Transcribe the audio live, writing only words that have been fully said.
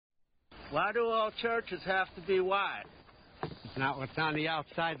Why do all churches have to be white? It's not what's on the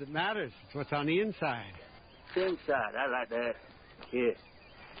outside that matters. It's what's on the inside. Inside, I like that. Yeah.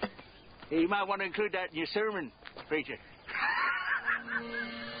 You might want to include that in your sermon, preacher.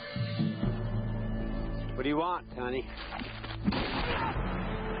 What do you want, Tony?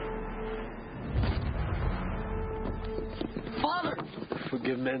 Father!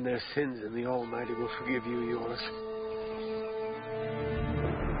 Forgive men their sins, and the Almighty will forgive you yours.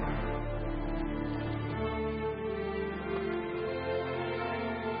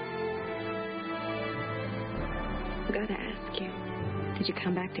 I've got to ask you, did you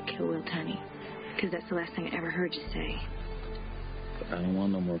come back to kill Will Tunney? Because that's the last thing I ever heard you say. I don't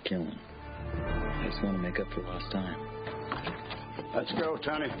want no more killing. I just want to make up for lost time. Let's go,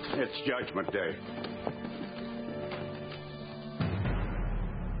 Tunney. It's Judgment Day.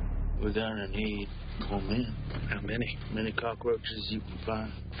 We're gonna need more men. How many? Many cockroaches you can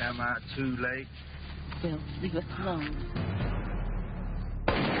find. Am I too late? Will, leave us alone.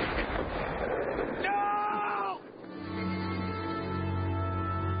 No!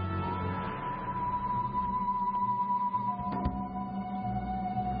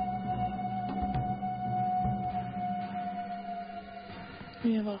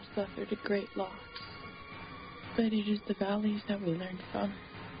 We have all suffered a great loss, but it is the valleys that we learn from,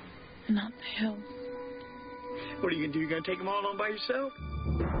 and not the hills. What are you going to do? You going to take them all on by yourself?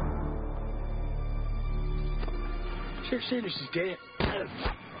 Sheriff Sanders is dead.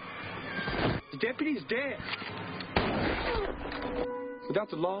 The deputy is dead. Without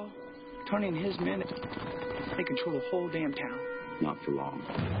the law, Tony and his men, they control the whole damn town. Not for long.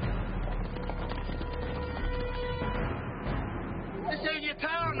 This ain't your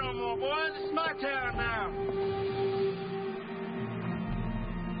town no more, boys. It's my town now.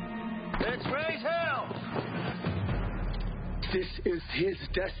 Let's raise hell. This is his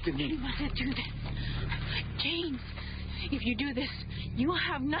destiny. You mustn't do this. James, if you do this, you will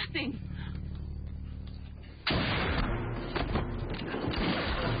have nothing.